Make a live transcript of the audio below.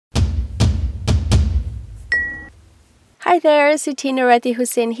Hi there, Siti Nuriati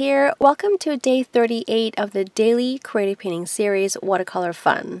Husin here. Welcome to day 38 of the daily creative painting series, Watercolor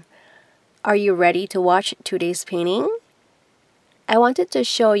Fun. Are you ready to watch today's painting? I wanted to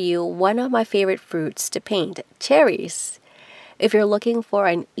show you one of my favorite fruits to paint, cherries. If you're looking for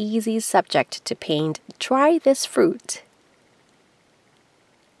an easy subject to paint, try this fruit.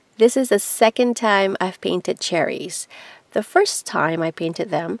 This is the second time I've painted cherries. The first time I painted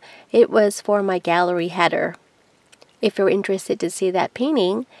them, it was for my gallery header. If you're interested to see that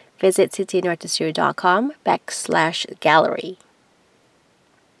painting, visit sitinuriatistudio.com/gallery.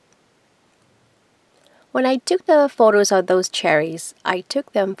 When I took the photos of those cherries, I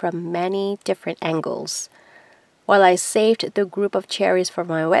took them from many different angles. While I saved the group of cherries for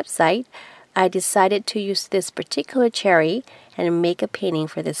my website, I decided to use this particular cherry and make a painting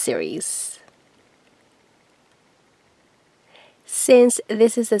for this series. Since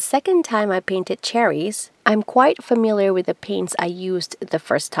this is the second time I painted cherries, I'm quite familiar with the paints I used the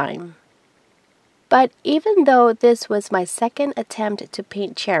first time. But even though this was my second attempt to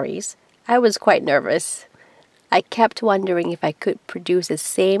paint cherries, I was quite nervous. I kept wondering if I could produce the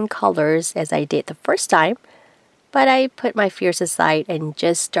same colors as I did the first time, but I put my fears aside and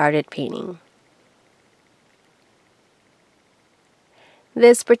just started painting.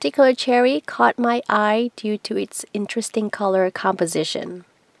 This particular cherry caught my eye due to its interesting color composition.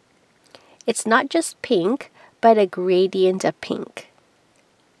 It's not just pink, but a gradient of pink.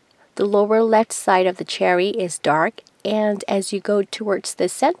 The lower left side of the cherry is dark, and as you go towards the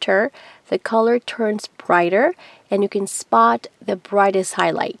center, the color turns brighter and you can spot the brightest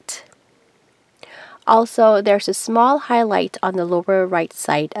highlight. Also, there's a small highlight on the lower right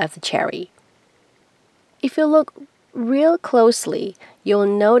side of the cherry. If you look real closely, you'll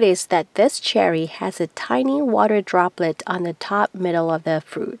notice that this cherry has a tiny water droplet on the top middle of the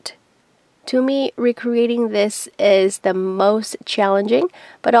fruit. To me, recreating this is the most challenging,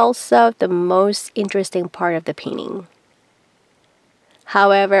 but also the most interesting part of the painting.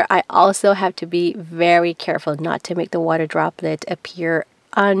 However, I also have to be very careful not to make the water droplet appear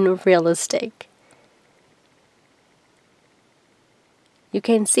unrealistic. You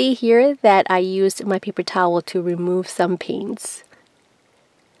can see here that I used my paper towel to remove some paints.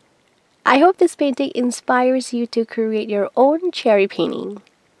 I hope this painting inspires you to create your own cherry painting.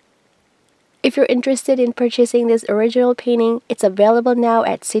 If you're interested in purchasing this original painting, it's available now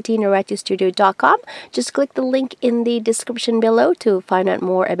at sitinuriatistudio.com. Just click the link in the description below to find out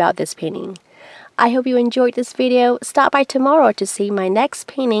more about this painting. I hope you enjoyed this video. Stop by tomorrow to see my next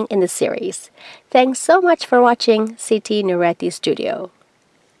painting in the series. Thanks so much for watching Siti Nuriati Studio.